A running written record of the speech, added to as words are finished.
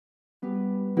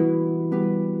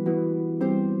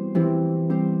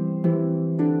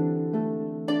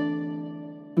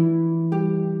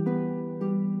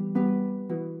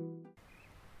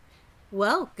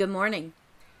Well, good morning,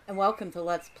 and welcome to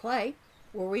Let's Play,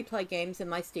 where we play games in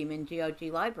my Steam and GOG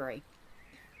library.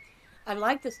 I'd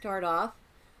like to start off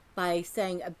by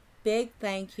saying a big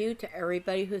thank you to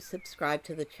everybody who's subscribed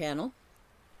to the channel.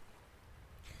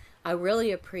 I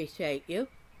really appreciate you.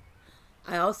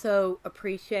 I also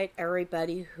appreciate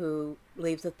everybody who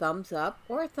leaves a thumbs up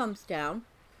or a thumbs down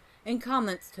and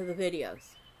comments to the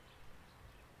videos.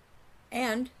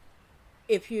 And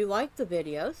if you like the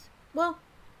videos, well,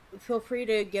 feel free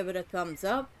to give it a thumbs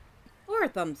up or a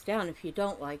thumbs down if you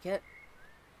don't like it.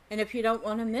 And if you don't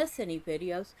want to miss any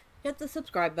videos, hit the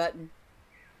subscribe button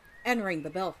and ring the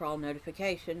bell for all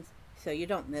notifications so you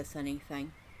don't miss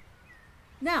anything.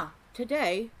 Now,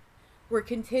 today, we're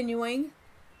continuing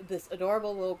this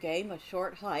adorable little game, A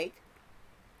Short Hike,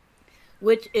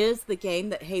 which is the game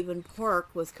that Haven Park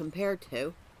was compared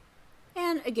to.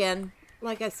 And again,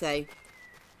 like I say,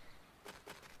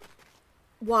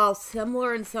 while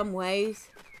similar in some ways,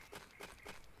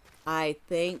 I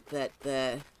think that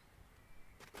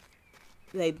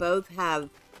they both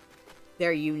have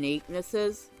their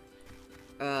uniquenesses,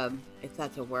 if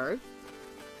that's a word.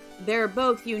 They're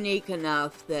both unique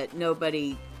enough that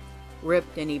nobody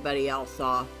ripped anybody else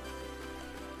off.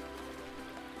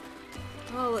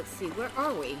 Oh, let's see, where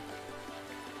are we?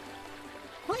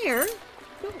 Claire,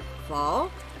 don't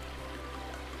fall.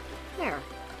 There.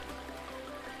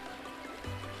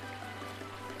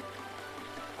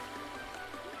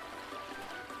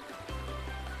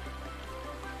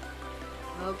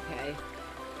 Okay,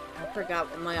 I forgot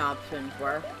what my options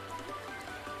were.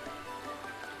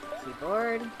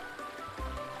 Keyboard.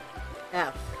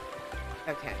 F.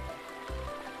 Okay.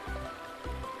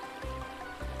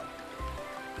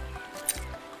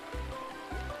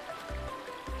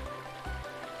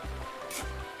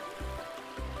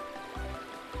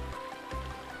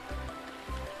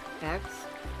 X.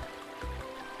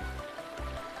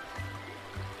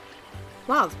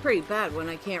 Wow, it's pretty bad when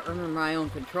I can't remember my own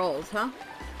controls, huh?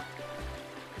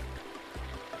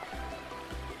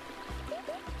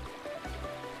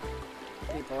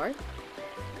 Keyboard.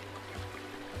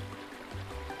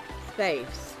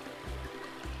 Space.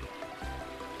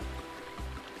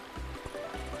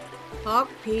 Hawk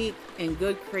Peak and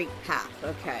Good Creek Path.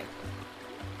 Okay.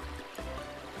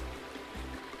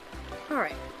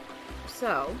 Alright.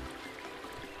 So,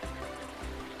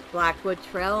 Blackwood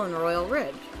Trail and Royal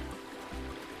Ridge.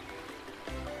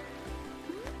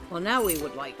 Well, now we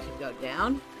would like to go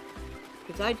down,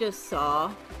 because I just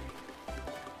saw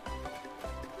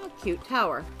a cute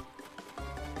tower.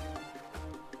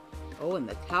 Oh, and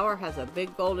the tower has a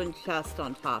big golden chest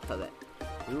on top of it.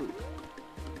 Ooh.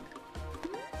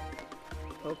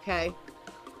 Okay.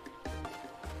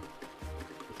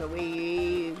 So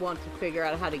we want to figure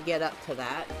out how to get up to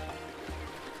that.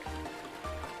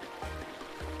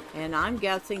 And I'm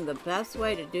guessing the best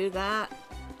way to do that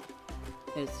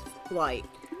is flight.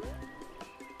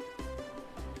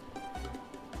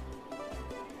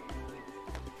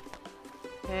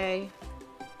 Okay.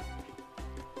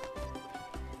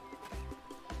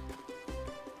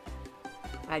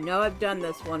 I know I've done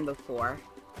this one before.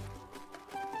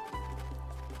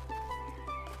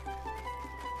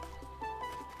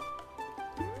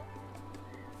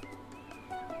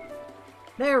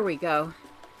 There we go.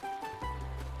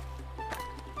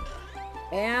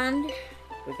 And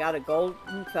we got a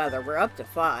golden feather. We're up to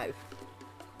 5.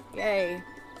 Yay.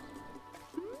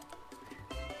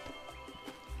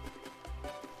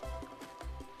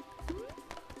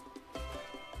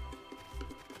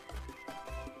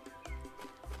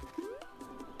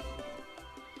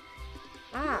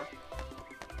 Ah.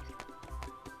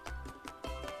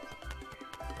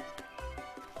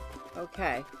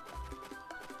 Okay.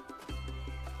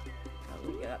 How do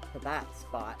we get up to that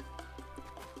spot?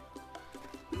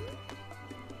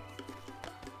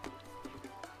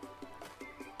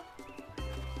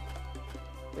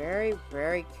 Very,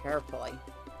 very carefully.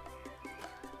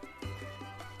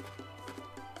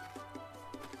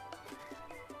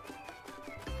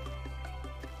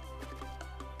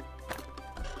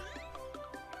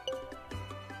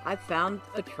 I found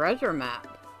a treasure map.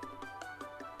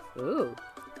 Ooh.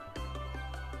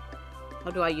 How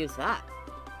do I use that?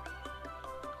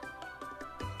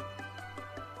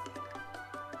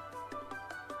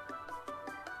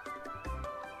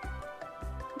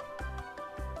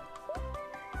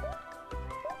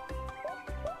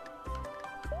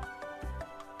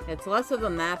 It's less of a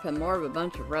map and more of a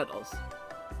bunch of riddles.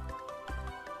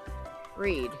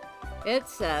 Read. It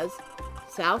says,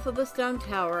 south of the stone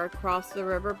tower across the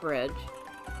river bridge,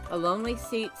 a lonely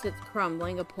seat sits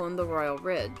crumbling upon the royal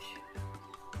ridge.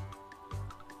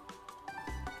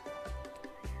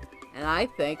 And I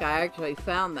think I actually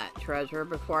found that treasure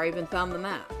before I even found the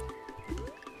map.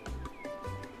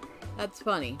 That's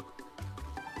funny.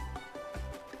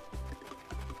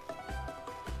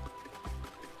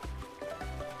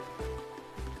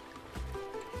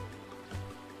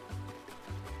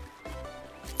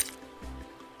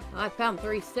 Well, I found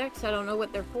 3 sticks. I don't know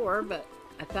what they're for, but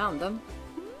I found them.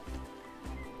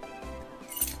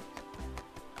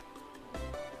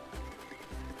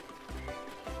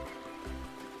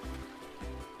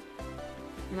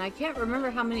 And I can't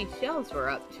remember how many shells we're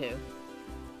up to.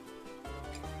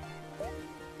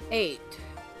 8.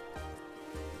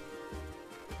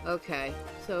 Okay,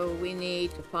 so we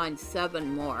need to find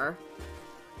 7 more.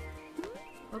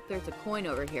 Oh, there's a coin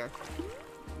over here.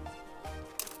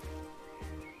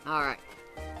 Alright.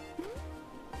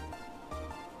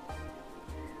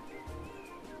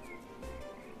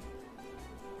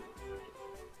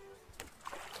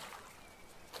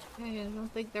 Okay, I don't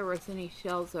think there was any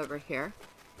shells over here.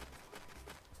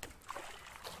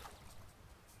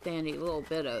 Sandy little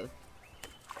bit of...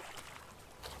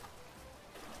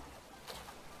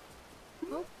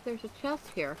 Oh, there's a chest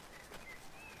here.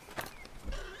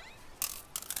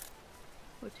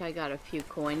 Which I got a few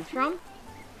coins from.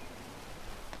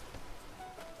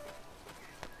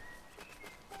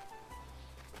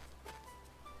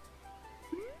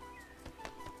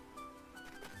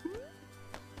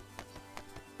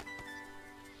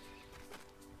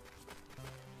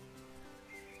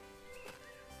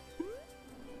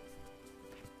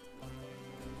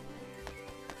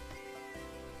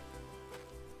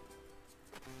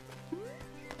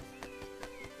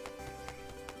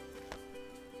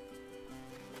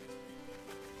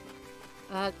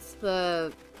 That's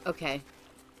the... okay.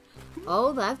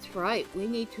 Oh, that's right. We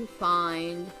need to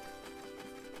find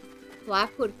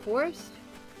Blackwood Forest.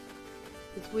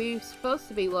 Because we're supposed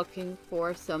to be looking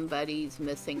for somebody's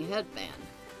missing headband.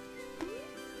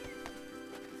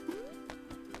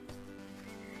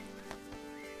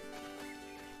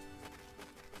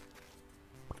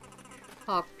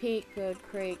 Hawk Peak, Good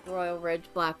Creek, Royal Ridge,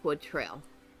 Blackwood Trail.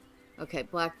 Okay,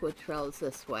 Blackwood Trail is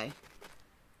this way.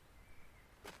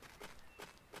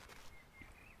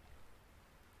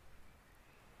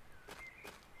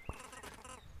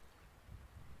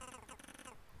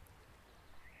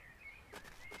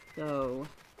 So,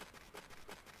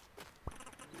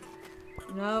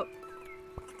 nope.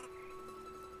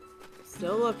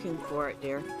 Still looking for it,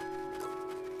 dear.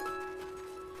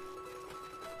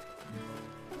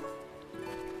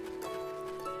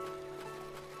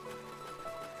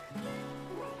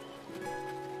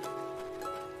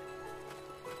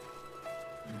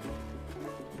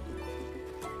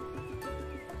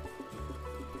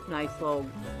 Nice little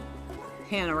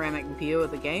panoramic view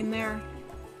of the game there.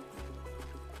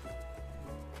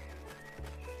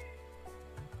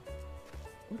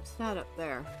 What's that up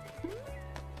there?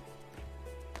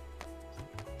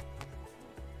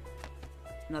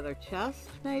 Another chest,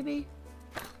 maybe?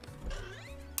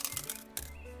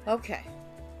 Okay.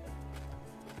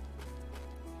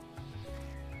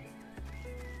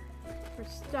 We're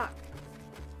stuck.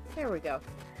 There we go.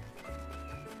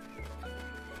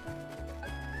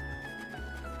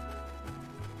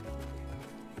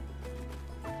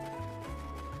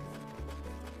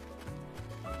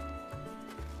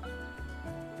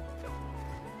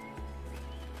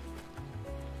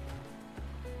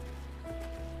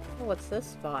 What's this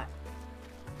spot?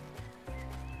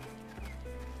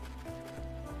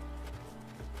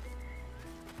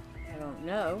 I don't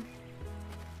know.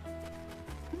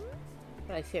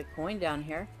 But I see a coin down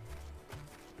here.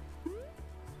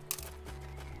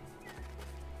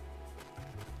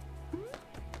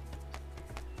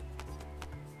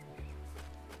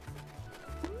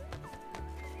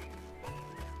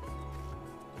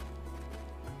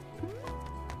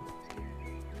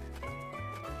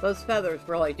 Those feathers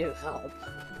really do help.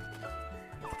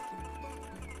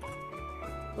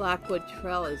 Blackwood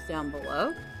Trail is down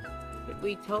below. Did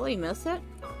we totally miss it?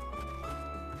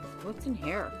 What's in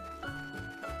here?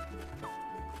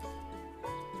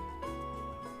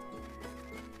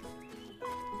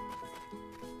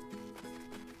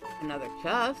 Another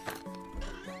chest.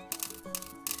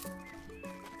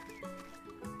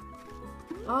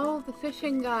 Oh, the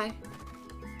fishing guy.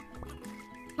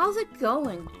 How's it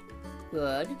going?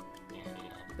 Good.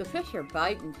 The fish are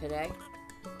biting today.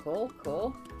 Cool,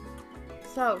 cool.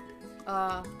 So,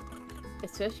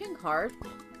 is fishing hard?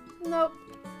 Nope.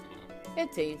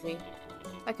 It's easy.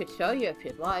 I could show you if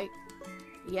you'd like.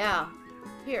 Yeah.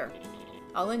 Here.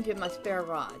 I'll lend you my spare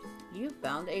rod. You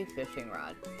found a fishing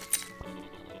rod.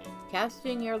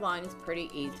 Casting your line is pretty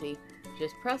easy.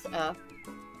 Just press F.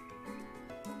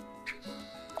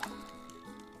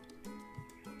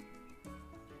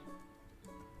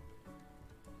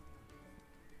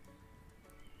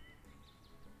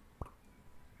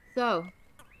 So,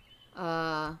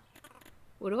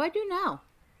 what do I do now?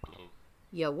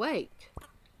 You wait.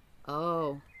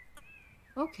 Oh,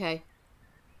 okay.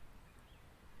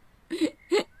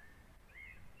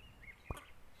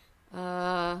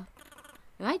 Am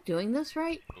I doing this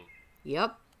right?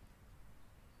 Yep.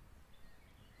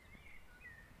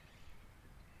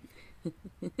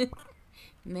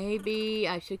 Maybe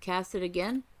I should cast it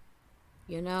again?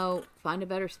 You know, find a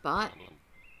better spot?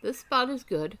 This spot is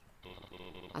good.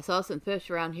 I saw some fish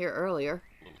around here earlier.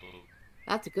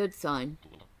 That's a good sign.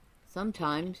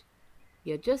 Sometimes,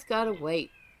 you just gotta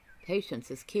wait. Patience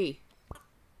is key.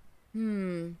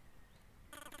 Not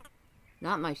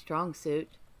my strong suit.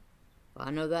 Well,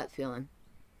 I know that feeling.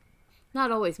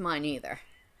 Not always mine either.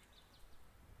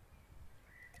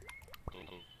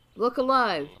 Look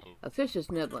alive! A fish is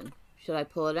nibbling. Should I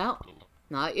pull it out?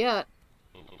 Not yet.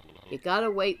 You gotta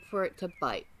wait for it to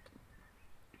bite.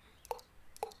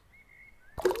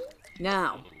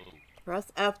 Now,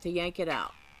 press F to yank it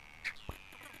out.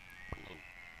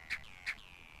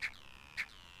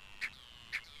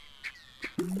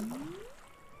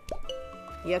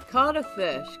 You caught a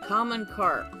fish, common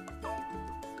carp.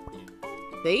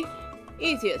 See?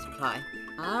 Easy as pie.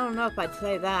 I don't know if I'd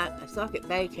say that. I suck at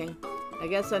baking. I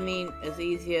guess I mean as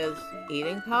easy as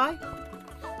eating pie?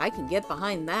 I can get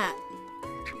behind that.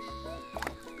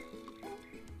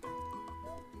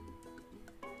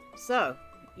 So,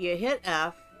 you hit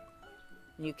F,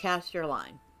 and you cast your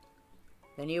line.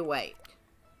 Then you wait.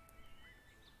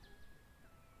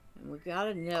 And we got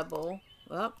a nibble.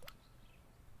 Well,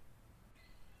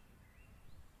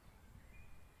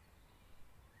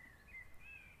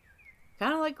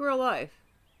 kind of like real life.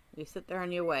 You sit there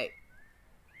and you wait.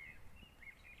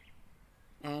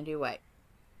 And you wait.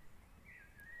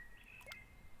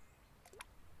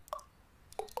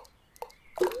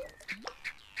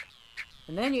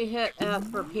 And then you hit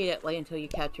F repeatedly until you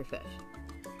catch your fish.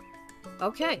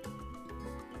 Okay.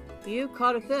 You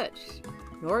caught a fish.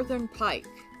 Northern pike.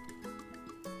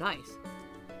 Nice.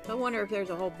 I wonder if there's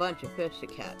a whole bunch of fish to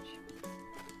catch.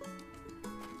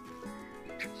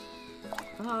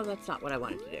 Oh, that's not what I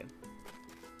wanted to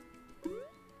do.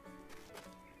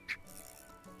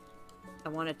 I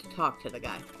wanted to talk to the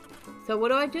guy. So what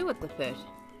do I do with the fish?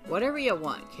 Whatever you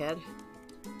want, kid.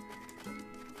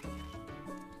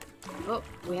 Oh,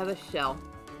 we have a shell.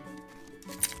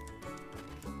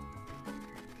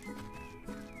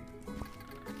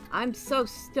 I'm so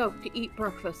stoked to eat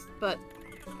breakfast, but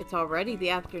it's already the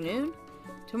afternoon.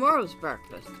 Tomorrow's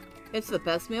breakfast. It's the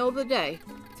best meal of the day.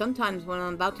 Sometimes when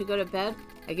I'm about to go to bed,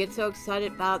 I get so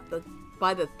excited by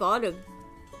the thought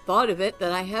of it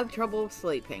that I have trouble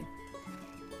sleeping.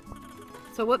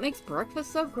 So what makes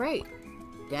breakfast so great?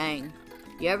 Dang.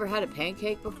 You ever had a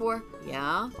pancake before?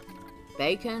 Yeah.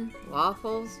 Bacon,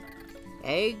 waffles,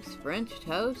 eggs, French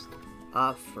toast,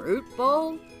 a fruit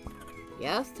bowl?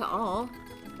 Yes to all.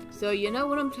 So you know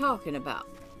what I'm talking about.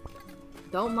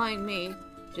 Don't mind me,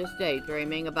 just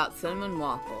daydreaming about cinnamon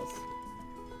waffles.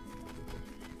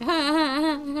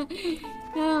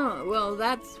 Oh, well,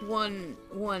 that's one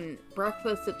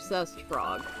breakfast-obsessed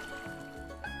frog.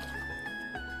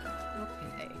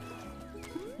 Okay.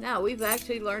 Now we've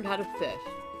actually learned how to fish,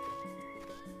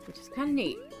 which is kind of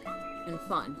neat and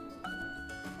fun.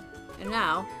 And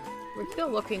now we're still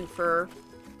looking for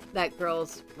that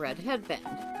girl's red headband.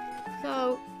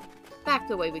 So, back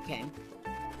the way we came.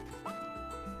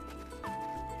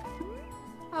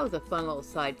 That was a fun little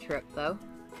side trip, though.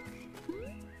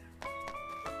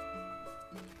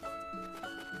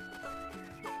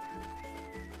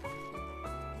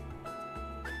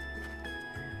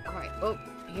 Alright, oh,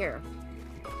 here.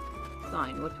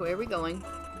 Sign. Which way are we going?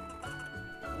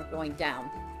 We're going down.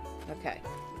 Okay.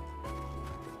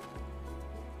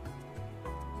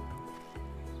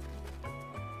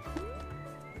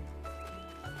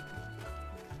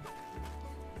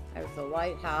 There's the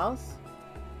lighthouse.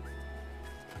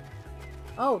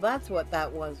 Oh, that's what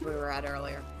that was we were at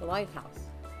earlier. The lighthouse.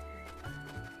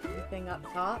 Anything up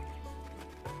top?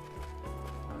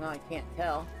 Oh no, I can't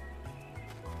tell.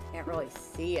 Can't really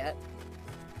see it.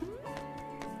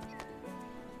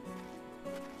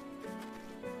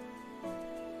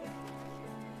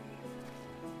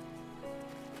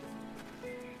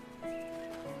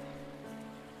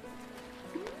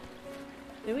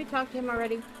 Did we talk to him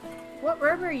already? What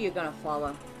river are you gonna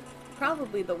follow?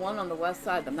 Probably the one on the west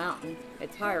side of the mountain.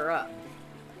 It's higher up.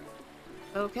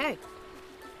 Okay.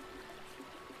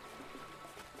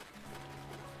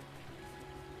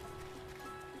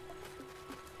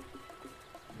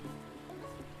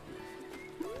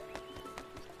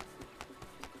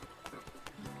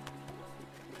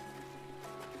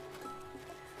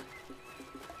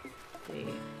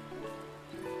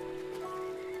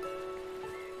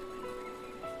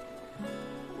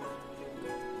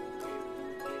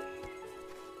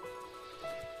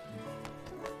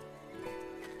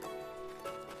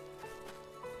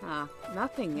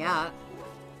 Nothing yet.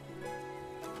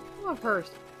 Well, her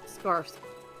scarf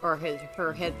or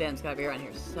her headband's gotta be around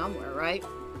here somewhere, right?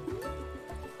 Oops.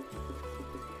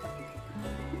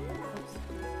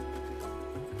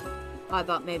 I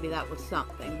thought maybe that was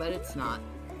something, but it's not.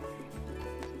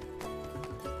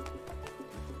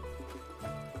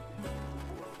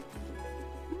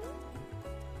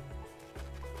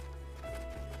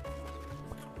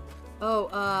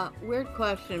 Oh, weird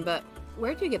question, but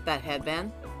where'd you get that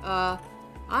headband? I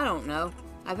don't know.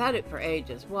 I've had it for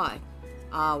ages. Why?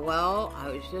 Well, I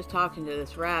was just talking to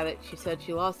this rabbit. She said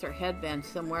she lost her headband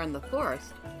somewhere in the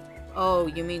forest. Oh,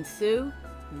 you mean Sue?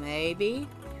 Maybe.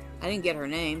 I didn't get her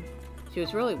name. She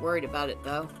was really worried about it,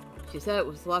 though. She said it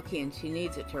was lucky and she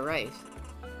needs it to race.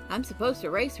 I'm supposed to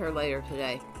race her later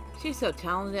today. She's so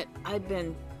talented. I've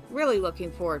been really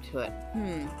looking forward to it.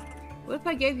 What if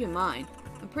I gave you mine?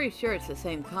 I'm pretty sure it's the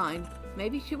same kind.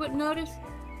 Maybe she wouldn't notice?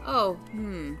 Oh,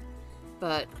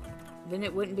 But then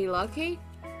it wouldn't be lucky?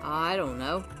 I don't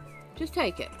know. Just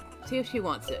take it. See if she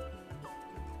wants it.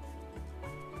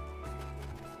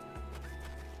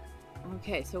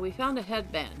 Okay, so we found a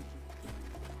headband,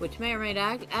 which may or may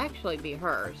not actually be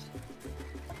hers.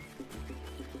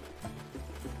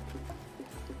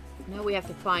 Now we have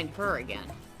to find her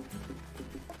again.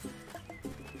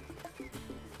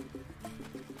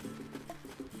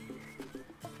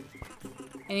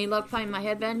 Any luck finding my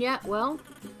headband yet? Well,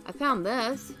 I found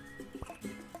this.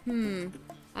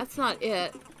 That's not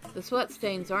it. The sweat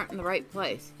stains aren't in the right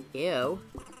place. Ew.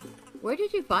 Where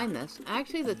did you find this?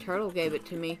 Actually, the turtle gave it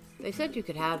to me. They said you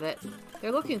could have it.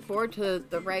 They're looking forward to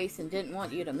the race and didn't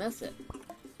want you to miss it.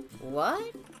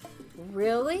 What?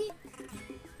 Really?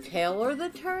 Taylor the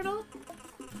turtle?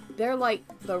 They're like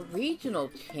the regional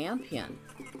champion.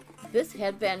 This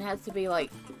headband has to be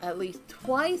like at least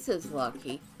twice as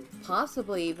lucky,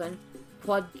 possibly even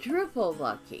quadruple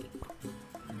lucky.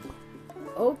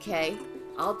 Okay,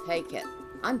 I'll take it.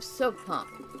 I'm so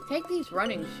pumped. Take these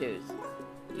running shoes.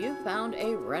 You found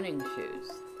a running shoes.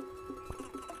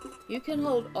 You can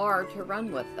hold R to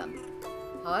run with them.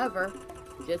 However,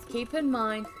 just keep in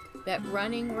mind that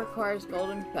running requires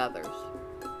golden feathers.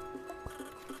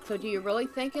 So do you really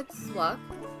think it's luck?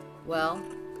 Well,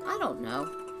 I don't know.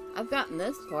 I've gotten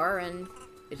this far and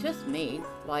it's just me.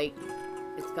 Like,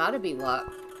 it's gotta be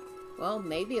luck. Well,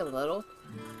 maybe a little,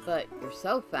 but you're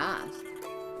so fast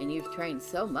and you've trained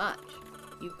so much.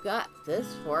 You've got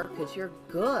this far because you're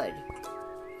good.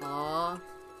 Aw.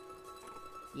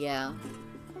 Yeah,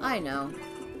 I know.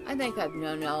 I think I've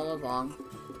known all along,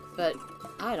 but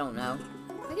I don't know.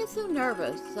 I get so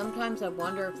nervous. Sometimes I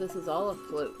wonder if this is all a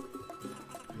fluke.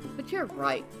 But you're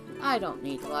right. I don't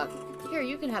need luck. Here,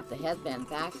 you can have the headband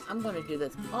back. I'm going to do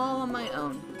this all on my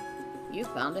own. You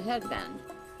found a headband.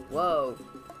 Whoa.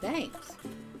 Thanks.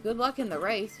 Good luck in the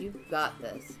race. You've got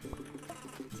this.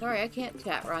 Sorry, I can't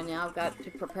chat right now. I've got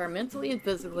to prepare mentally and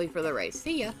physically for the race.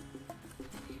 See ya.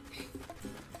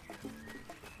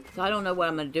 So I don't know what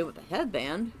I'm going to do with the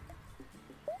headband.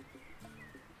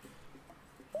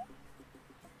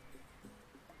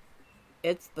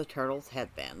 It's the turtle's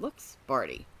headband. Looks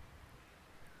sporty.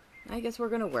 I guess we're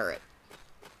going to wear it.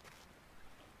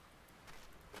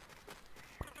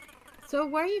 So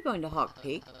where are you going to Hawk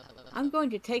Peak? I'm going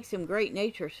to take some great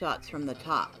nature shots from the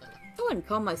top. I wouldn't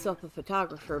call myself a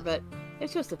photographer, but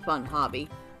it's just a fun hobby.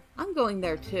 I'm going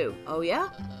there too. Oh yeah?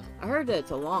 I heard that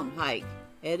it's a long hike.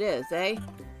 It is, eh?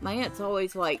 My aunt's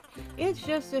always like, it's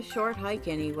just a short hike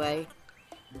anyway.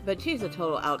 But she's a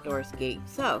total outdoors geek,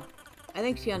 so I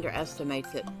think she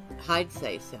underestimates it. I'd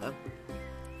say so.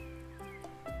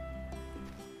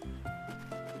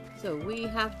 So we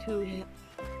have to...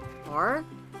 R?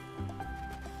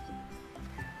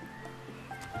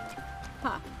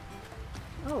 Huh.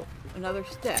 Oh, another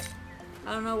stick.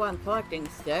 I don't know why I'm collecting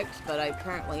sticks, but I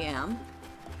apparently am.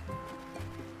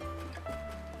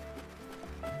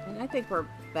 And I think we're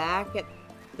back at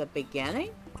the beginning?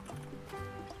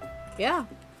 Yeah.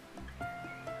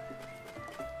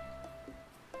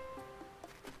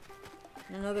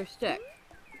 Another stick.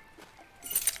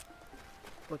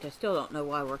 Which I still don't know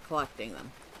why we're collecting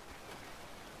them.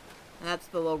 And that's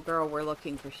the little girl we're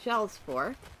looking for shells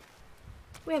for.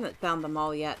 We haven't found them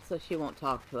all yet, so she won't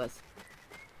talk to us.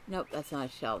 Nope, that's not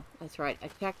a shell. That's right, I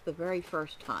checked the very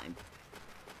first time.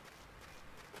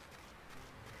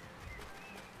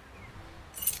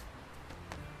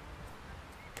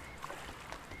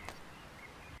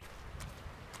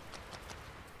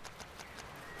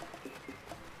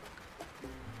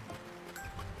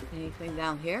 Anything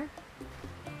down here?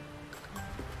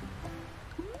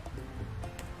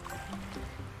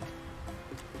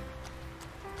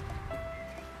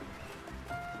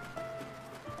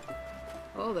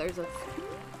 Oh, there's a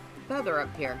feather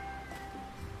up here.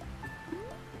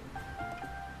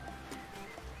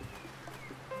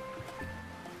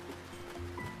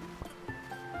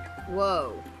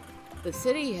 Whoa. The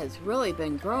city has really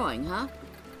been growing, huh?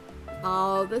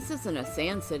 Oh, this isn't a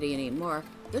sand city anymore.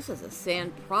 This is a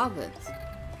sand province.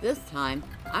 This time,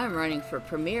 I'm running for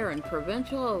premier and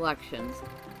provincial elections.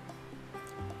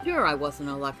 Sure, I wasn't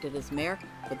elected as mayor,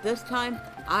 but this time,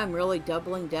 I'm really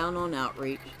doubling down on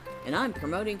outreach, and I'm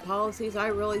promoting policies I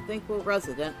really think will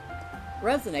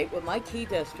resonate with my key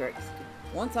districts.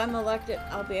 Once I'm elected,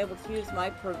 I'll be able to use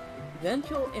my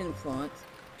provincial influence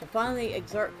to finally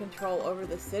exert control over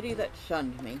the city that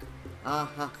shunned me.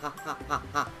 Ah ha ha ha ha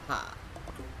ha ha.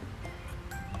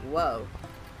 Whoa.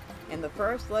 And the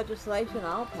first legislation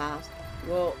I'll pass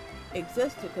will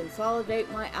exist to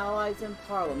consolidate my allies in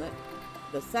Parliament.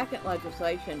 The second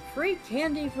legislation, free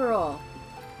candy for all.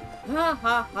 Ha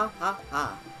ha ha ha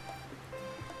ha.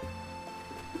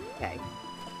 Okay.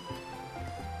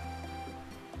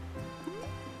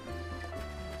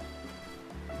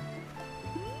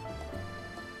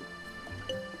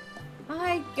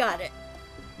 I got it.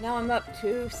 Now I'm up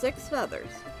to 6 feathers.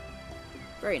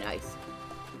 Very nice.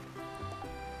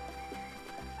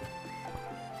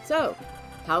 So,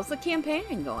 how's the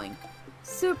campaigning going?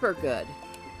 Super good.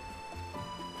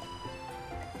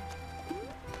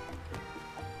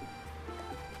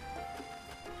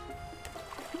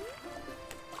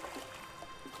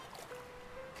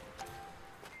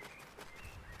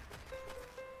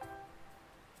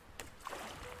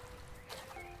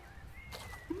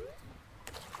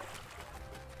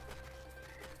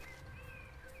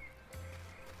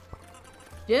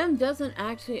 Jim doesn't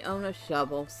actually own a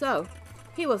shovel, so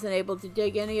he wasn't able to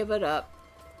dig any of it up.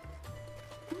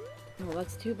 Oh,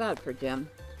 that's too bad for Jim.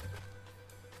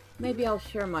 Maybe I'll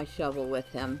share my shovel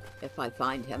with him if I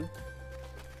find him.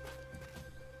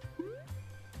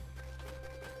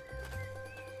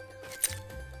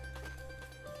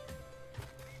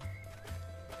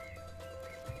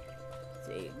 Let's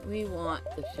see, we want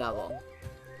the shovel.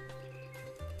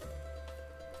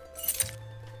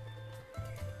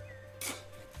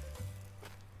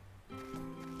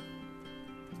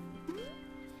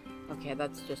 Okay,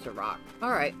 that's just a rock.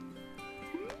 Alright.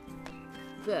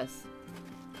 This.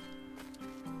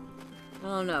 I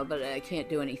don't know, but I can't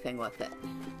do anything with it.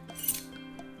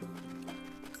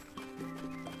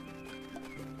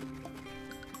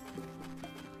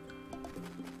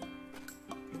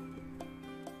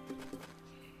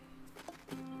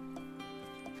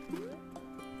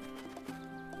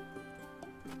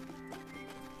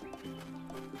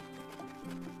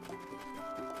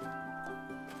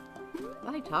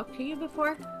 Have I talked to you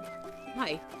before?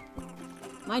 Hi.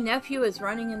 My nephew is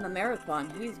running in the marathon.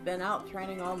 He's been out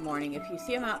training all morning. If you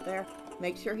see him out there,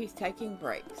 make sure he's taking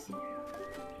breaks.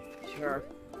 Sure.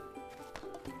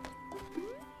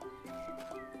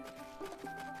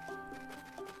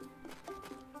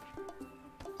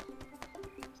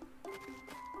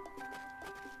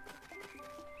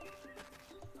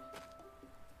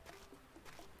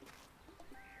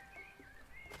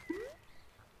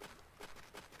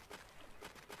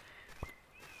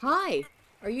 Hi,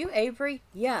 are you Avery?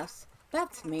 Yes,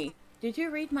 that's me. Did you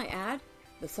read my ad?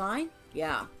 The sign?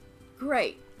 Yeah.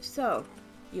 Great. So,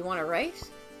 you want to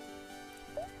race?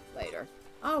 Later.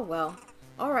 Oh, well.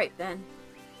 All right, then.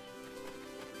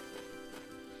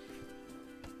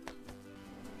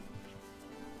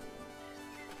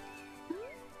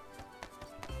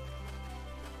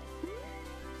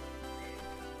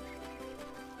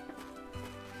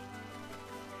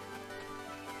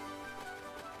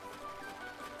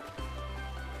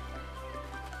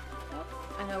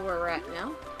 I know where we're at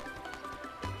now.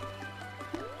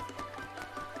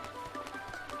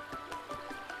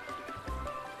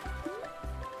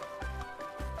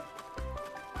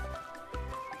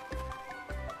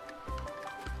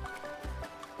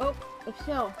 Oh, a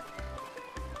shell.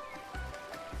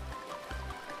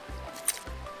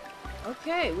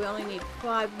 Okay, we only need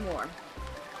 5 more.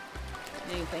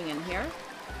 Anything in here?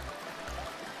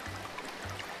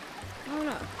 Oh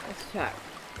no, let's check.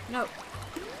 Nope.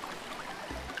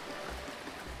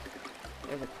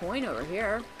 There's a coin over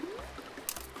here.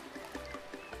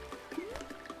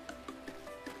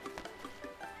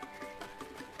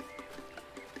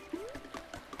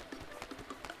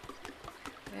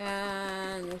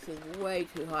 And this is way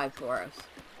too high for us.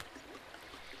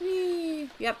 Whee!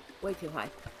 Yep, way too high.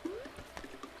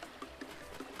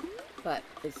 But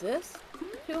is this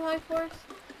too high for us?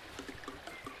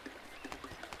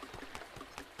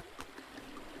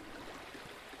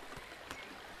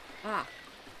 Ah.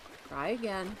 Try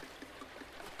again.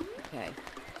 Okay.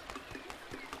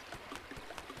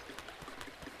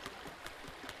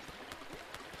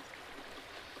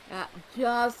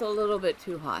 Just a little bit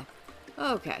too high.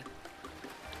 Okay.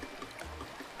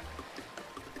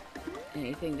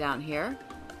 Anything down here?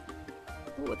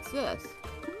 Oh, what's this?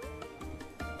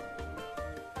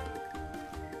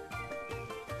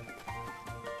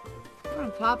 We're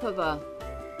on top of a...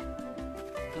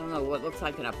 I don't know, what looks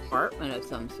like an apartment of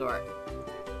some sort.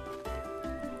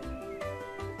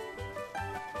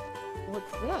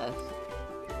 What's this?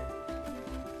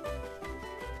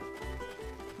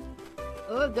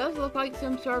 Oh, it does look like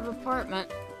some sort of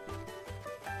apartment.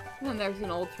 And there's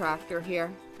an old tractor here.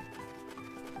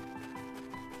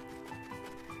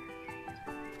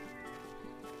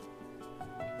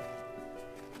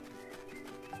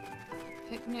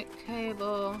 Picnic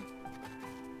table.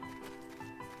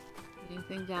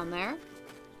 Anything down there?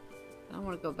 I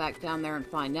want to go back down there and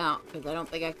find out, because I don't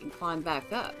think I can climb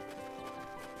back up.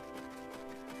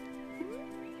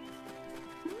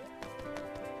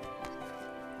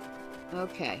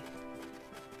 Okay.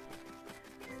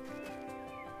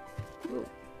 Ooh.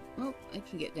 Oh, I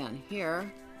can get down here.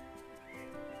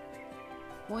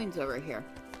 Coins over here.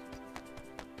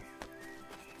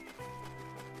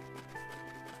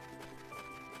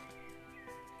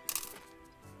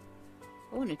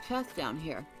 Oh, and a chest down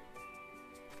here.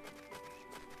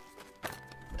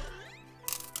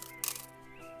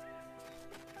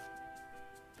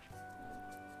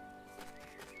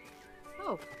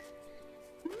 Oh.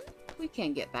 We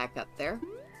can get back up there.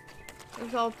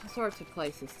 There's all sorts of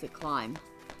places to climb.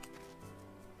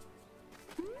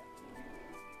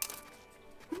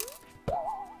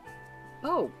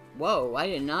 Oh, whoa, I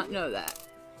did not know that.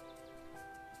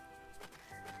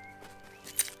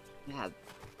 We have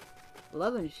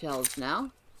 11 shells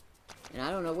now. And I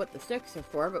don't know what the 6 are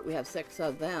for, but we have 6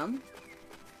 of them.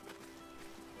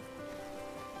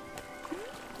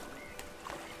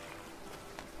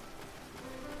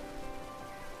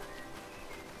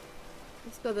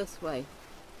 Let's go this way.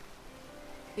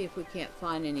 See if we can't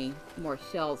find any more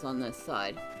shells on this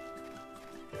side.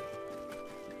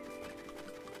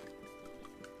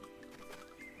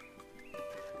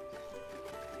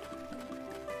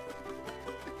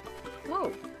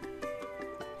 Whoa!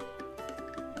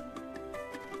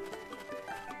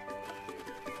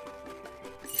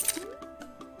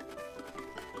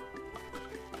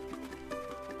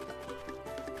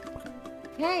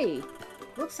 Hey!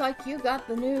 Looks like you got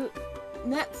the new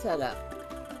net set up.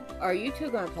 Are you two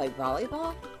gonna play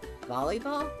volleyball?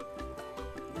 Volleyball?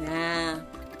 Nah.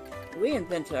 We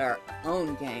invented our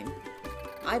own game.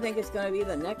 I think it's gonna be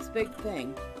the next big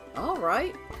thing.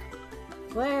 Alright.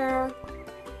 Claire.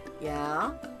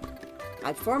 Yeah?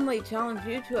 I formally challenge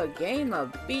you to a game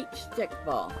of beach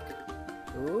stickball.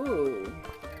 Ooh.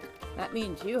 That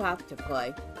means you have to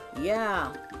play.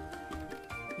 Yeah.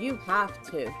 You have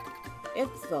to.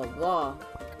 It's the law.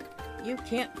 You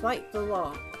can't fight the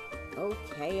law.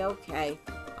 Okay, okay.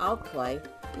 I'll play.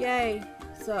 Yay.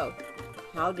 So,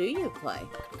 how do you play?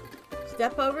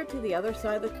 Step over to the other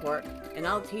side of the court, and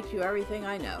I'll teach you everything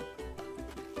I know.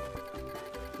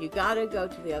 You gotta go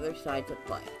to the other side to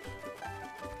play.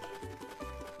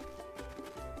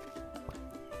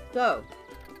 So,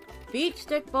 beach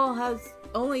stickball has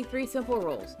only 3 simple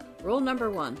rules. Rule number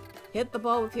 1, hit the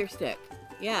ball with your stick.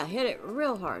 Yeah, hit it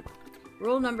real hard.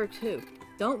 Rule number 2,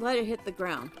 don't let it hit the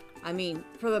ground. I mean,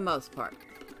 for the most part.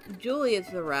 Julie is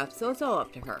the ref, so it's all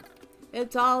up to her.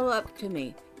 It's all up to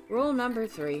me. Rule number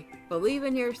 3, believe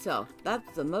in yourself.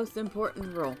 That's the most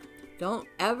important rule. Don't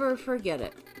ever forget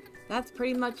it. That's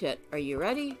pretty much it. Are you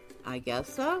ready? I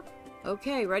guess so.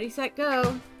 Okay, ready, set,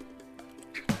 go.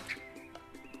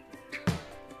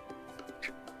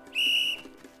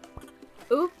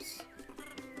 Oops.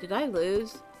 Did I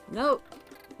lose? Nope.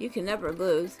 You can never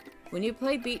lose. When you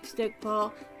play beach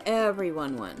stickball,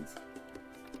 everyone wins.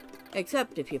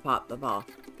 Except if you pop the ball.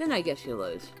 Then I guess you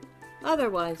lose.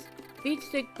 Otherwise, beach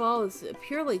stickball is a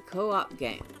purely co-op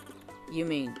game. You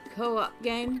mean co-op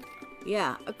game?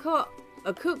 Yeah, a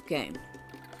coop game.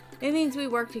 It means we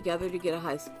work together to get a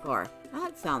high score.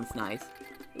 That sounds nice.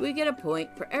 We get a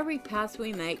point for every pass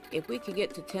we make. If we can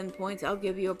get to 10 points, I'll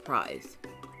give you a prize.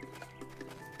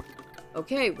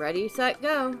 Okay, ready, set,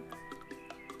 go.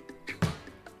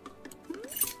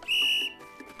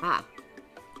 Ah.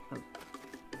 Oh.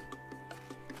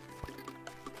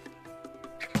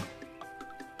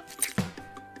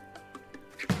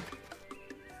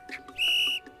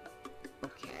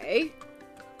 Okay.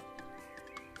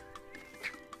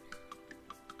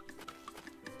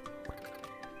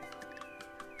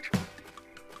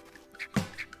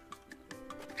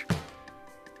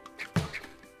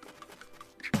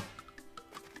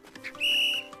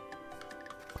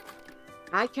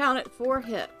 I counted 4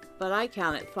 hits, but I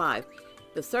counted 5.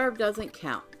 The serve doesn't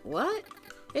count. What?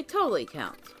 It totally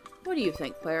counts. What do you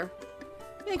think, Claire?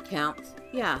 It counts.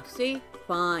 Yeah, see?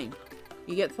 Fine.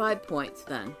 You get 5 points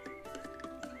then.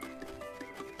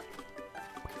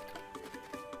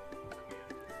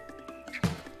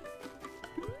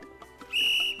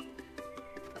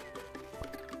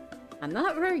 I'm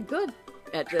not very good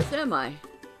at this, am I?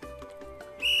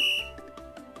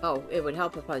 Oh, it would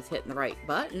help if I was hitting the right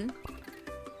button.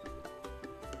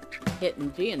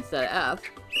 Hitting G instead of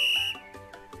F.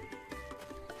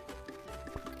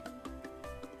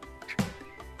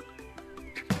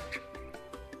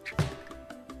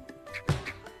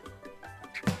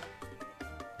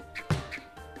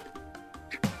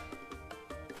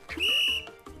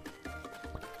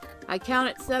 I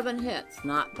counted 7 hits.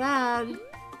 Not bad.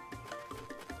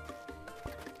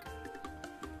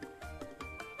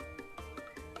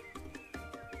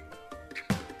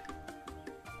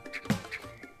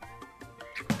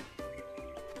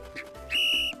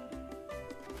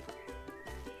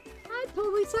 I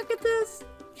totally suck at this.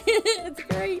 It's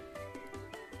great.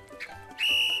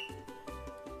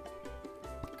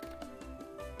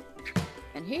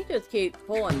 And he just keeps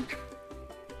pulling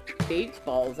beach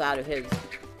balls out of his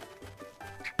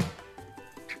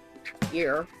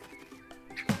ear.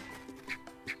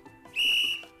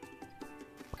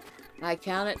 I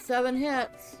counted 7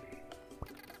 hits.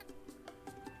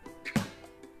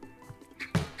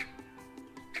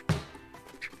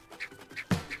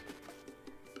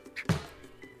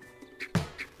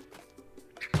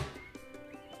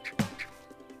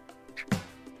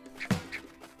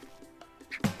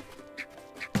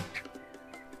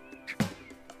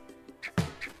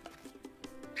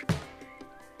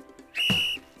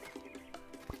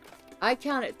 I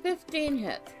counted 15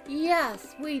 hits.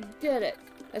 Yes, we did it.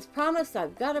 As promised,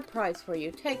 I've got a prize for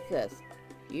you. Take this.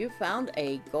 You found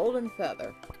a golden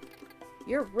feather.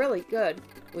 You're really good.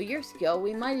 With your skill,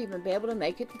 we might even be able to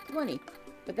make it to 20.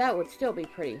 But that would still be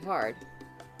pretty hard.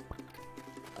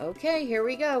 Okay, here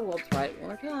we go. We'll try it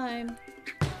one more time.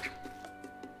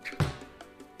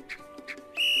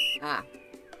 Ah.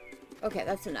 Okay,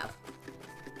 that's enough.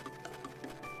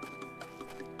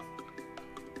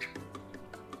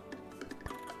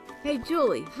 Hey,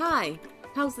 Julie. Hi.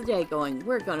 How's the day going?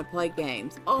 We're gonna play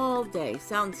games all day.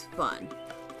 Sounds fun.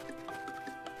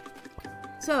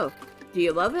 So, do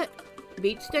you love it?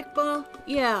 Beach stickball?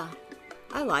 Yeah.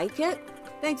 I like it.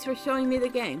 Thanks for showing me the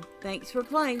game. Thanks for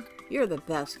playing. You're the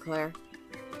best, Claire.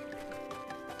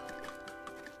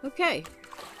 Okay.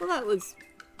 Well, that was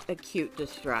a cute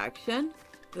distraction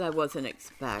that I wasn't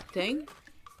expecting.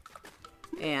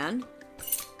 And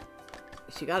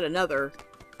she got another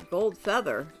gold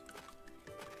feather.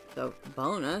 So,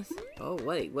 bonus. Oh,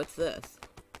 wait, what's this?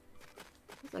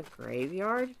 Is that a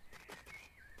graveyard?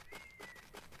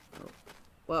 Oh,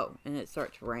 whoa, and it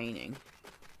starts raining.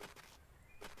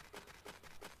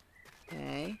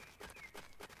 Okay.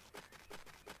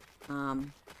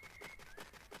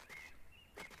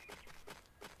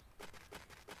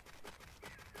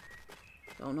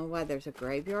 Don't know why there's a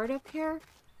graveyard up here,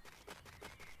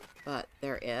 but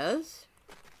there is.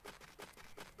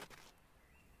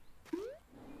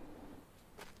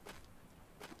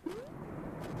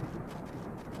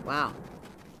 Wow.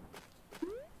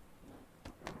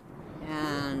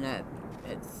 And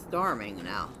it's storming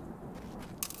now.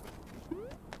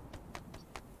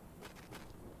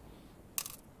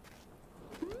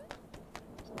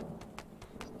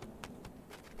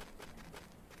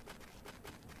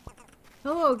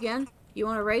 Hello again. You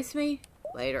want to race me?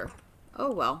 Later.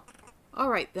 Oh well.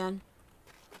 Alright then.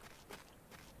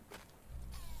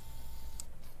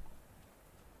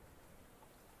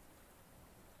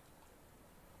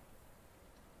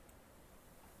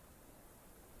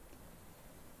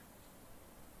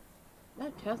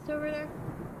 That chest over there?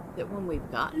 Is it one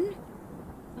we've gotten?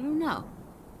 I don't know.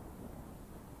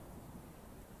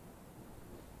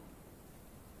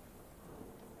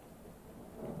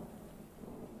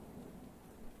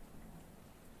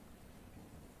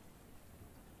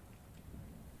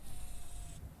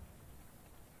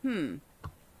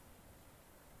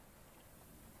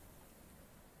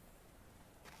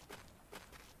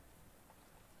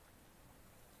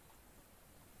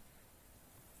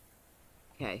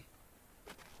 Okay.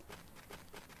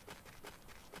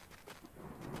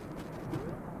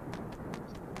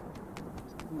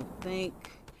 I think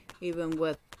even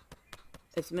with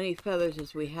as many feathers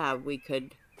as we have, we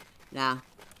could... Nah.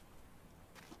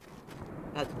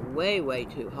 That's way, way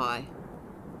too high.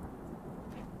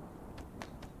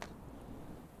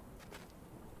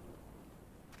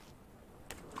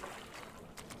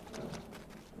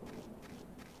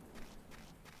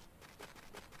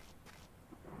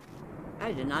 I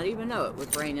I did not even know it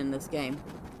would rain in this game.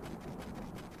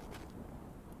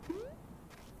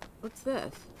 What's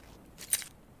this?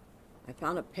 I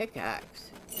found a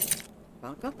pickaxe.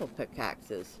 Found a couple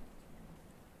pickaxes.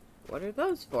 What are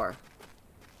those for?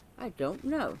 I don't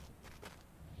know.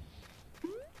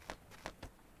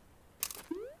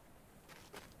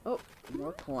 Oh,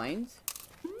 more coins.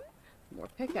 More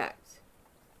pickaxe.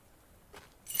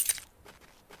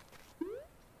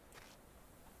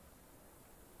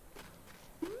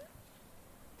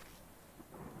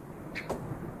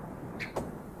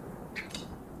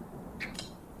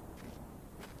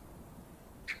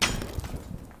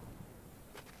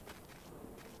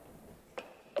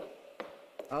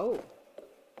 Oh.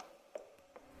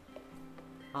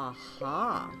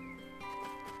 Aha.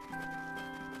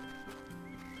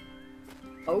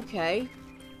 Okay.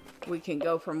 We can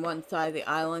go from one side of the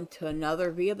island to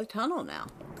another via the tunnel now.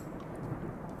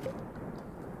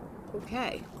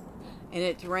 Okay. And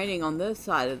it's raining on this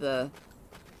side of the...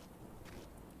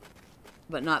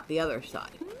 but not the other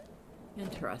side.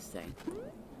 Interesting.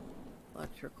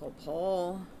 Electrical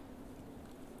pole.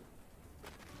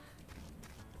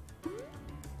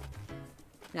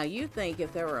 Now you think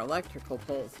if there were electrical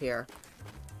poles here,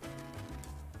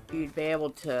 you'd be able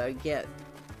to get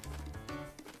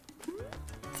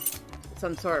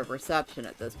some sort of reception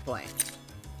at this point.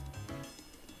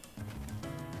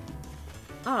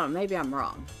 Oh, maybe I'm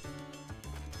wrong.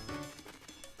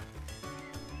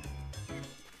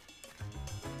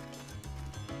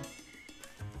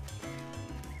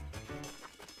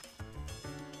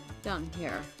 Down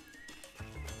here.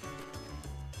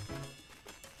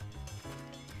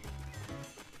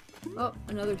 Oh,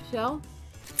 another shell.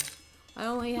 I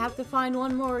only have to find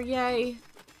one more, yay.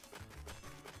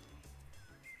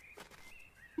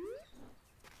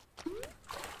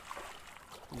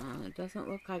 It doesn't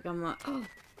look like I'm not... Oh!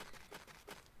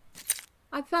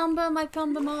 I found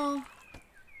them all.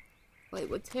 Wait,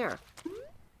 what's here?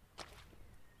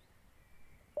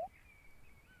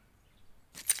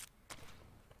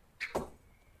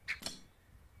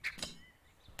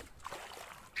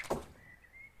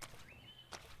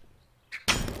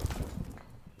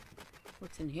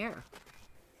 What's in here?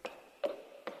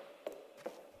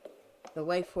 The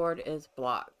way forward is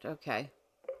blocked. Okay.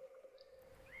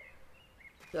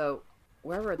 So,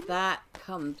 wherever that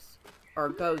comes or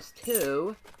goes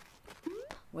to,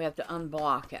 we have to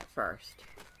unblock it first.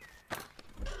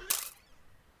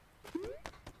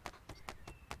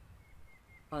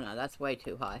 Oh no, that's way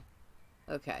too high.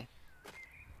 Okay.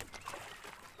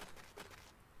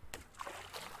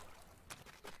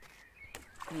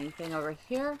 Anything over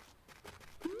here?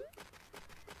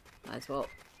 Might as well.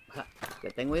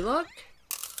 Good thing we looked.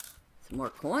 Some more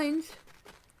coins.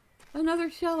 Another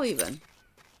shell even.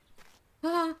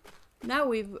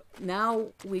 Now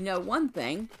we know one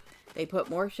thing. They put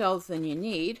more shells than you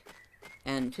need.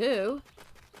 And two,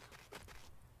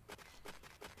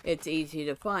 it's easy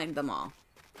to find them all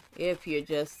if you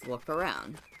just look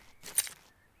around.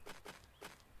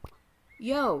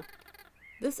 Yo,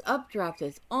 this updraft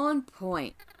is on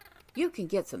point. You can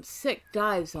get some sick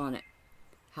dives on it.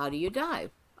 How do you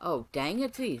dive? Oh, dang,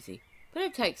 it's easy. But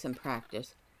it takes some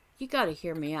practice. You gotta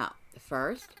hear me out.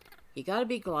 First, you gotta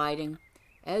be gliding.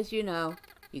 As you know,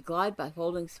 you glide by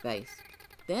holding space.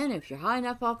 Then, if you're high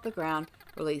enough off the ground,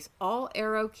 release all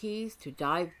arrow keys to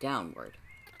dive downward.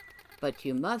 But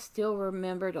you must still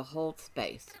remember to hold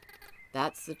space.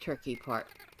 That's the tricky part.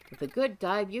 With a good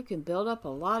dive, you can build up a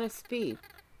lot of speed.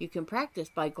 You can practice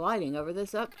by gliding over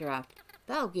this updraft.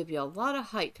 That'll give you a lot of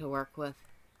height to work with.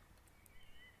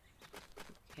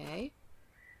 Okay.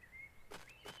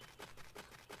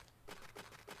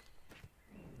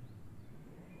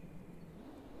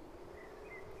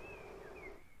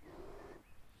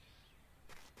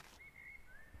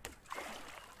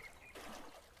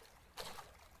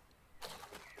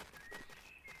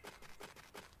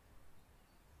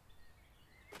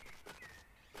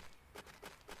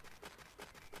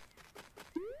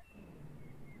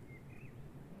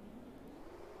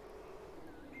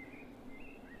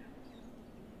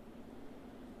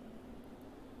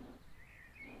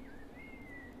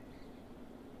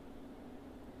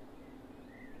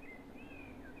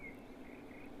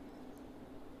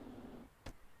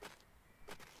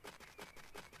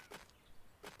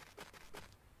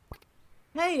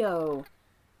 Heyo!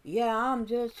 Yeah, I'm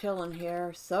just chilling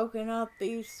here, soaking up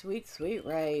these sweet, sweet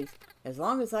rays. As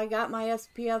long as I got my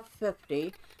SPF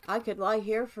 50, I could lie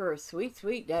here for sweet,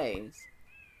 sweet days.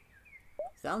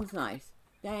 Sounds nice.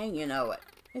 Dang, you know it.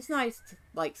 It's nice to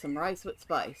like some rice with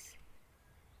spice.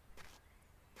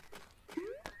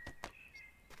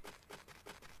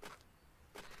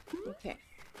 Okay.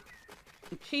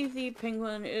 cheesy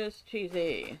penguin is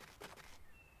cheesy.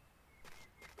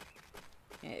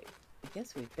 Okay, I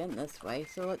guess we've been this way,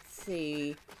 so let's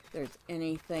see if there's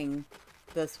anything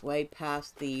this way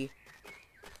past the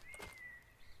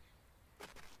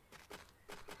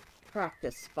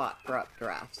practice spot for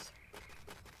updrafts.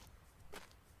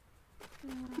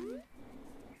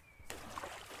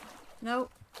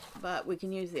 Nope, but we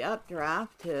can use the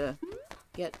updraft to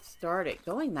get started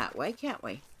going that way, can't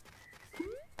we?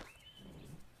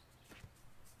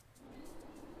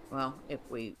 Well, if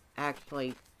we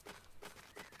actually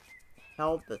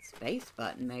held the space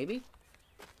button, maybe.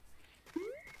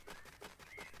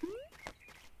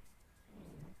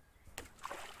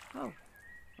 Oh,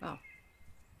 well.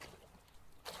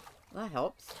 That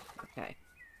helps. Okay.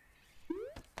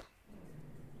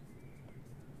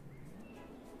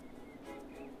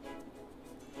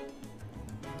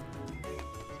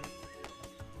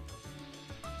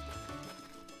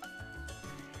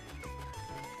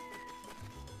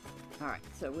 Alright,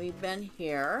 so we've been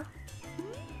here.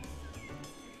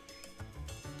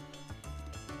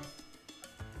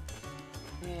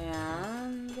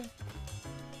 And...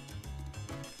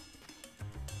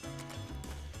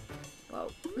 whoa,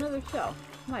 another shell.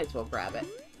 Might as well grab it.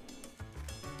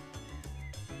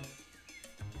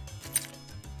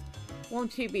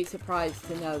 Won't you be surprised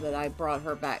to know that I brought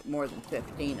her back more than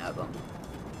 15 of them?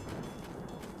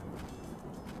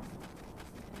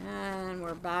 And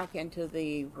we're back into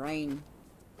the rain.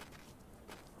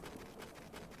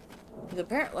 Because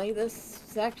apparently this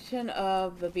section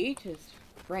of the beach is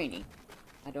rainy.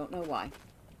 I don't know why.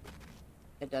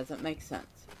 It doesn't make sense.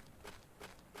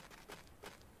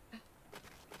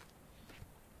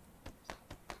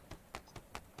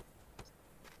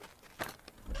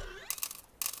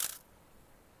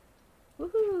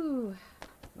 Woohoo!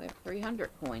 We have 300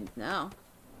 coins now.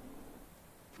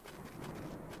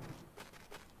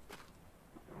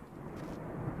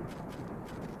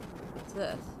 What's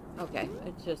this? Okay,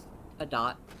 it's just a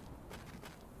dot.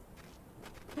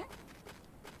 Okay.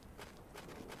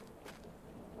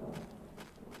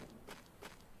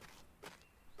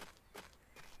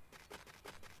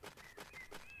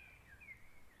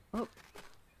 Oh,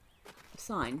 a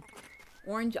sign.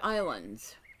 Orange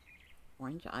Islands.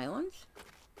 Orange Islands?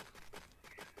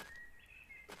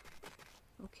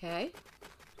 Okay.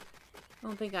 I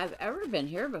don't think I've ever been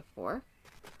here before.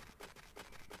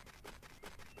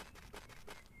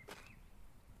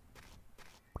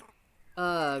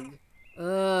 Ugh.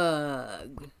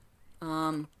 Ugh.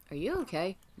 Are you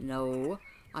okay? No,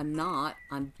 I'm not.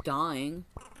 I'm dying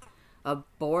of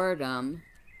boredom.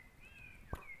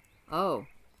 Oh.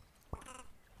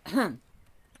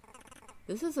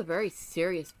 This is a very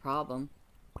serious problem.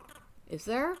 Is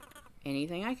there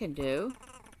anything I can do?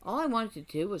 All I wanted to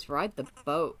do was ride the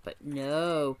boat, but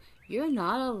no, you're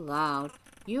not allowed.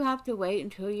 You have to wait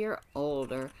until you're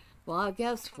older. Well,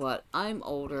 guess what? I'm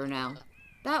older now.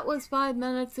 That was 5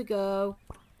 minutes ago.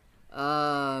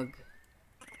 Ugh.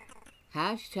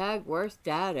 Hashtag worst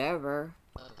dad ever.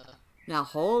 Now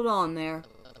hold on there.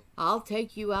 I'll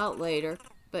take you out later,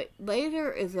 but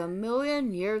later is a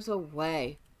million years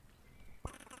away.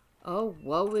 Oh,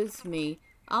 woe is me.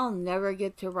 I'll never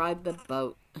get to ride the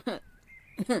boat.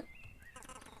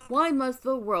 Why must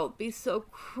the world be so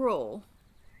cruel?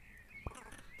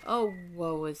 Oh,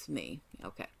 woe is me.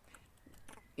 Okay.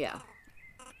 Yeah.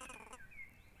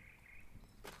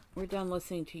 We're done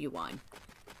listening to you whine.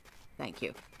 Thank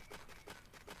you.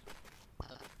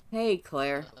 Hey,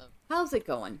 Claire. How's it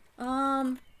going?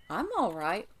 I'm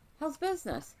alright. How's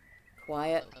business?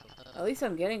 Quiet. At least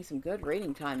I'm getting some good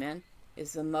reading time in.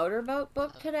 Is the motorboat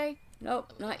booked today?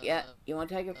 Nope, not yet. You want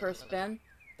to take it for a spin?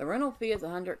 The rental fee is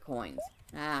 100 coins.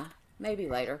 Ah, maybe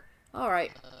later.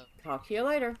 Alright, talk to you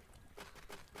later.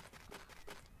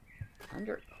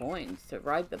 100 coins to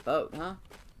ride the boat, huh?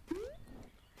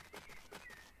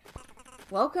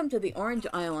 Welcome to the Orange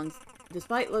Islands.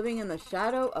 Despite living in the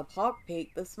shadow of Hawk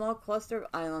Peak, this small cluster of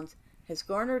islands has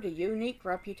garnered a unique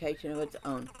reputation of its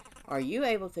own. Are you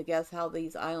able to guess how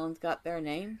these islands got their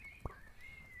name?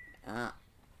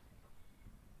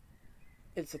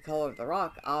 It's the color of the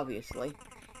rock, obviously.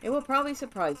 It will probably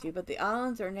surprise you, but the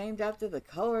islands are named after the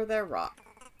color of their rock.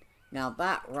 Now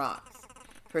that rocks.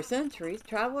 For centuries,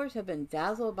 travelers have been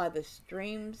dazzled by the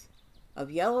streams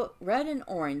of yellow, red, and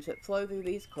orange that flow through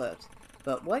these cliffs.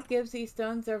 But what gives these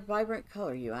stones their vibrant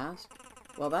color, you ask?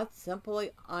 Well, that's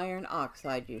simply iron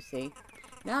oxide, you see.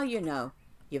 Now you know.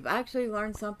 You've actually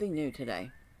learned something new today.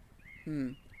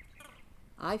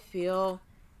 I feel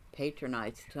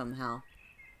patronized somehow.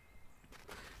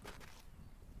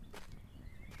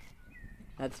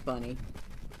 That's funny.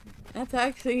 That's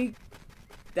actually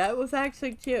That was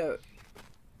actually cute.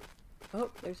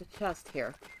 Oh, there's a chest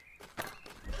here.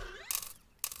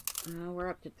 We're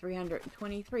up to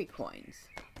 323 coins.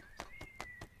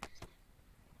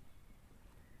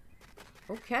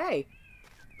 Okay.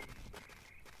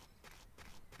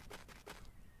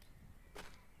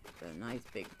 A nice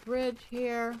big bridge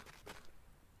here.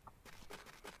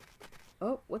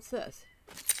 Oh, what's this?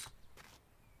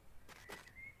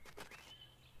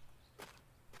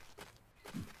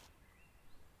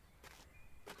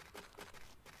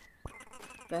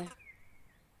 The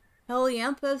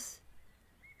Helianthus,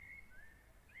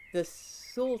 the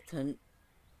Sultan,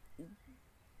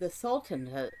 I'm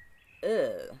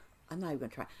not even gonna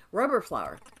try. Rubber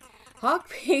flower. Hawk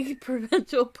Peak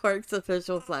Provincial Park's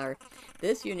official flower.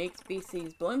 This unique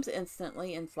species blooms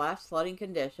instantly in flash flooding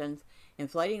conditions,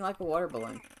 inflating like a water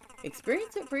balloon.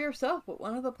 Experience it for yourself with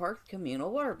one of the park's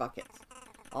communal water buckets.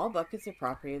 All buckets are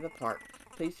property of the park.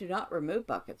 Please do not remove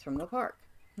buckets from the park.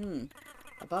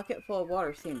 A bucket full of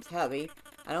water seems heavy.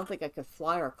 I don't think I could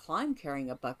fly or climb carrying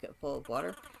a bucket full of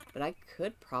water, but I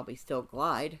could probably still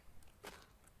glide.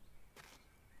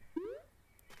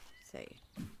 Let's see.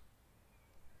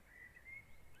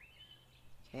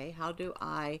 Okay, how do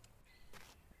I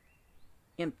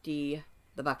empty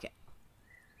the bucket?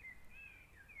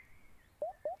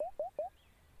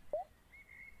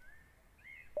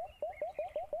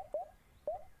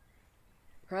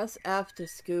 Press F to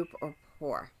scoop or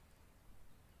pour.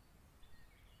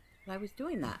 I was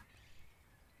doing that.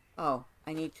 Oh,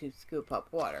 I need to scoop up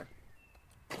water.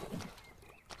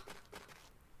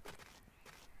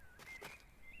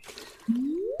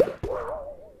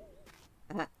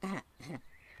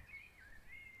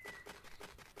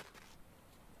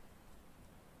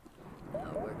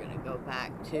 We're gonna go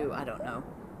back to, I don't know,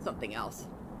 something else.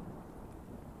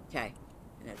 Okay,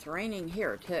 and it's raining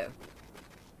here too.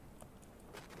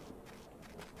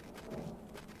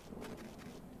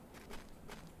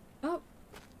 Oh,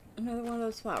 another one of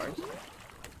those flowers.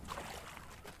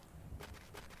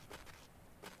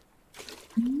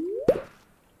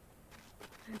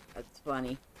 That's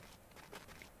funny.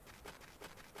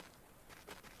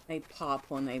 They pop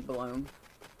when they bloom.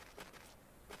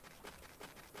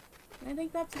 I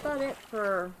think that's about it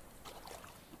for...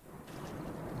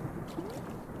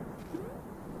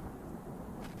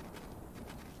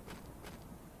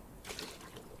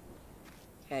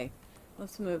 Okay,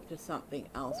 let's move to something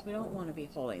else. We don't want to be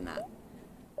holding that.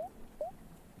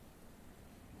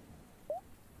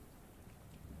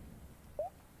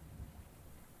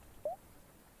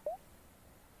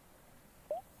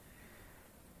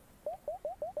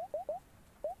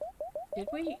 Did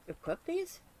we equip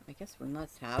these? I guess we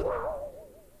must have.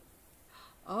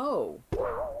 Oh.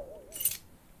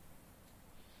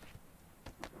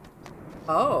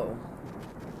 Oh.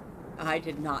 I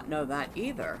did not know that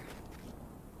either.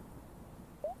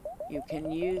 You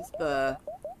can use the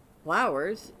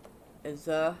flowers as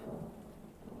a...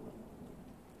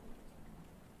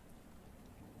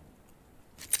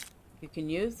 You can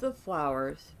use the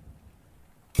flowers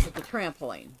as a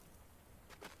trampoline.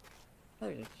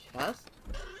 There's a chest.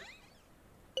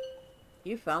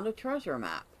 You found a treasure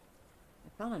map. I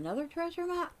found another treasure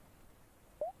map?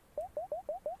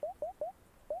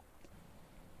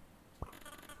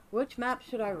 Which map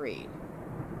should I read?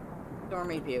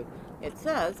 Stormy view. It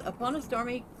says, upon a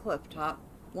stormy cliff top,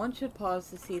 one should pause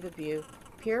to see the view.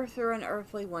 Peer through an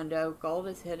earthly window. Gold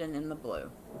is hidden in the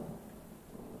blue.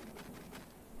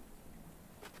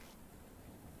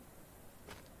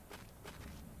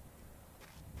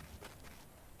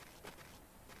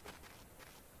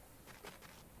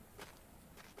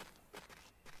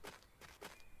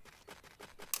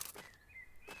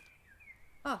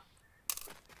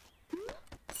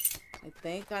 I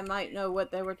think I might know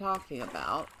what they were talking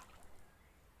about.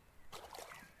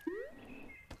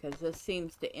 Because this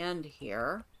seems to end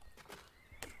here.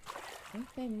 I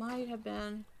think they might have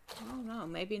been... Oh no,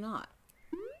 maybe not.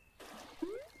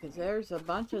 Because there's a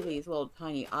bunch of these little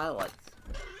tiny islets.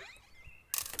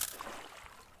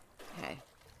 Okay.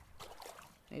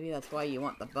 Maybe that's why you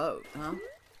want the boat, huh?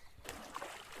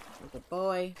 There's a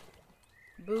buoy.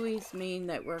 Buoys mean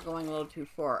that we're going a little too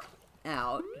far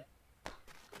out.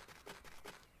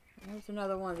 There's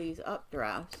another one of these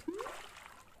updrafts.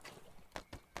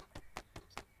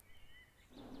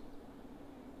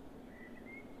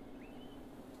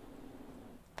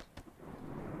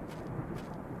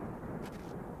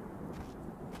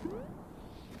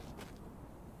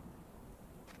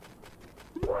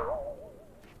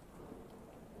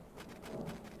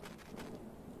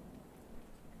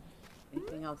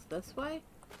 Anything else this way?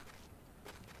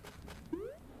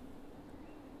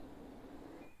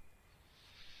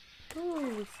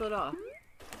 Oh, we slid off.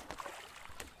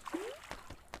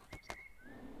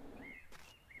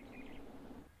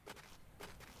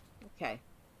 Okay.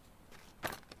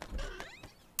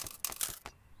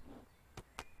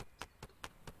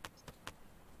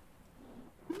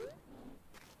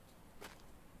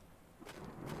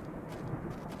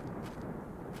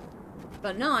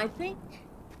 But no, I think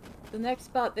the next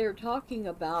spot they're talking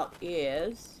about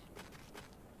is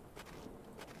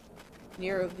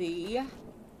near the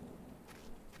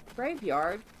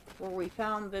graveyard where we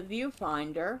found the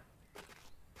viewfinder.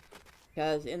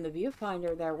 Because in the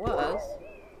viewfinder there was...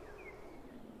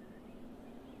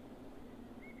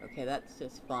 Okay, that's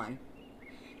just fun.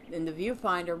 In the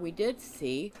viewfinder we did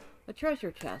see a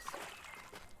treasure chest.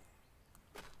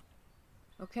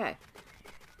 Okay.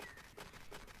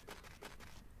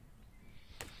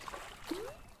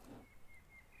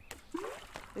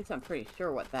 At least I'm pretty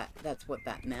sure what that's what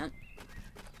that meant.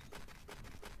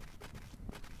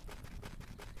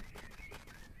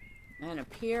 And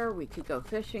up here, we could go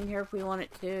fishing here if we wanted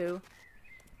to.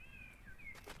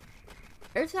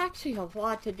 There's actually a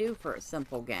lot to do for a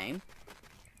simple game.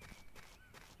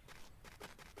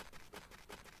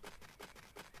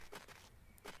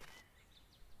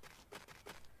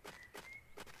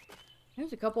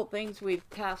 There's a couple things we've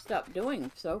passed up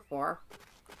doing so far.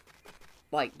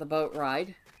 Like the boat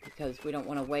ride, because we don't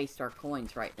want to waste our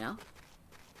coins right now.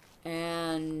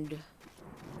 And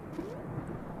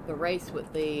the race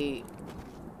with the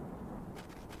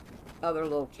other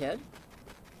little kid.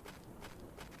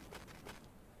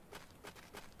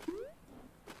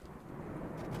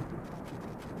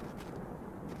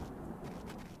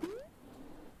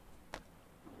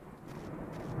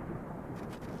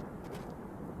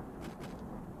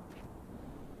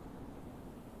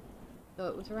 So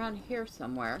it was around here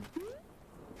somewhere.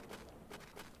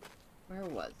 Where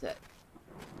was it?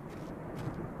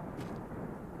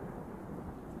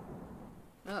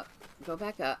 Oh, go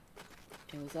back up.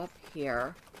 It was up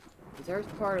here. There's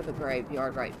part of the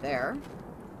graveyard right there.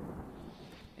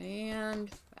 And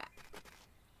back.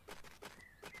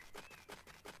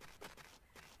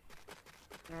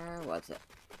 Where was it?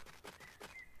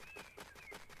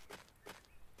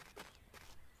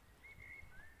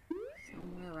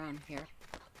 Somewhere around here.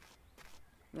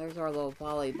 There's our little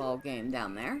volleyball game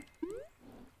down there.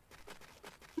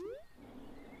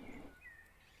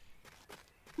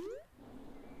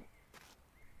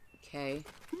 Okay,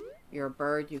 you're a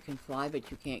bird, you can fly,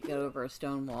 but you can't get over a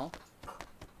stone wall.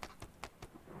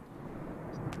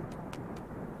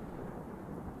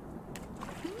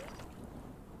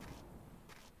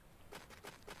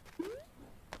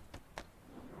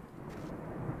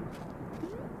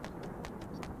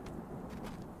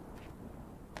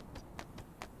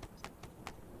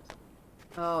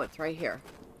 Oh, it's right here.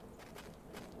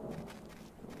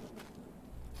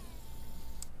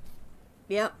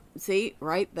 Yep, see,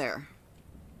 right there.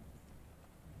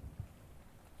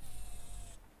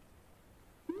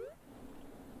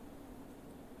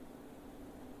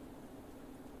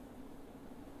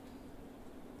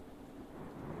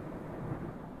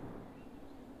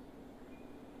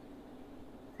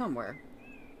 Somewhere.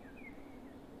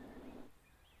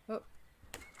 Oh.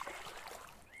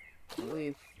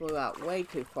 We flew out way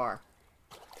too far.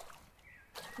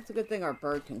 It's a good thing our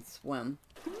bird can swim.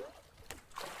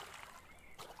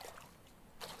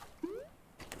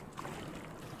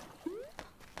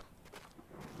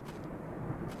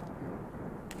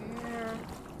 Where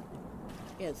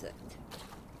is it?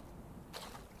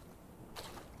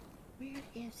 Where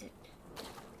is it?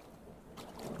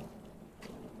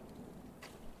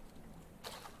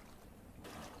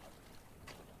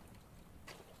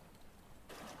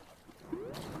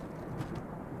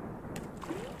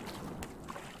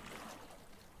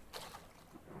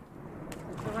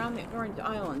 It's around the Orange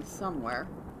Island somewhere.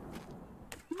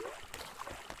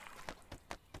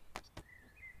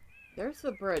 There's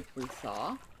the bridge we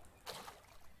saw.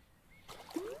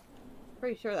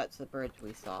 Pretty sure that's the bridge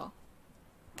we saw.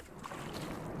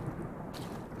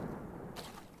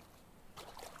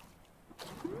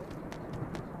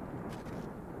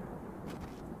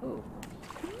 Ooh.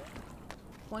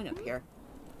 Point up here.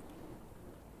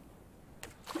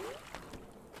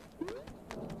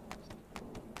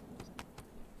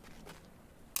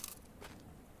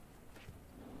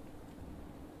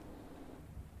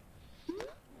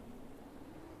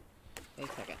 Wait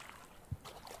a second.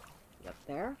 Up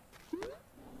there?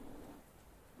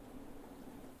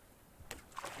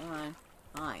 Come on.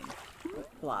 Fine.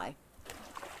 Let's fly.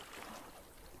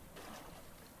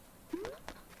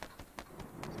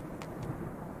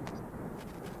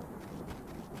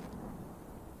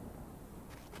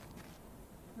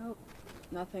 Nope.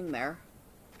 nothing there.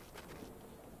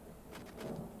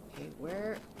 Okay,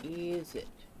 where is it?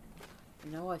 I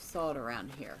know I saw it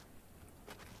around here.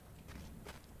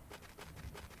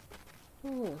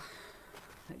 Oh,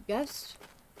 I guess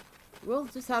we'll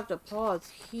just have to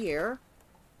pause here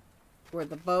where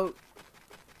the boat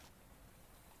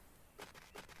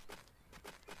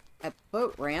at the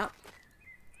boat ramp,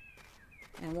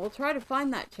 and we'll try to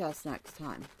find that chest next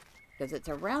time because it's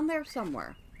around there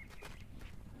somewhere.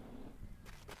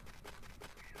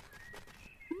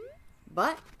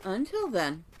 But until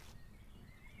then,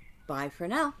 bye for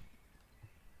now.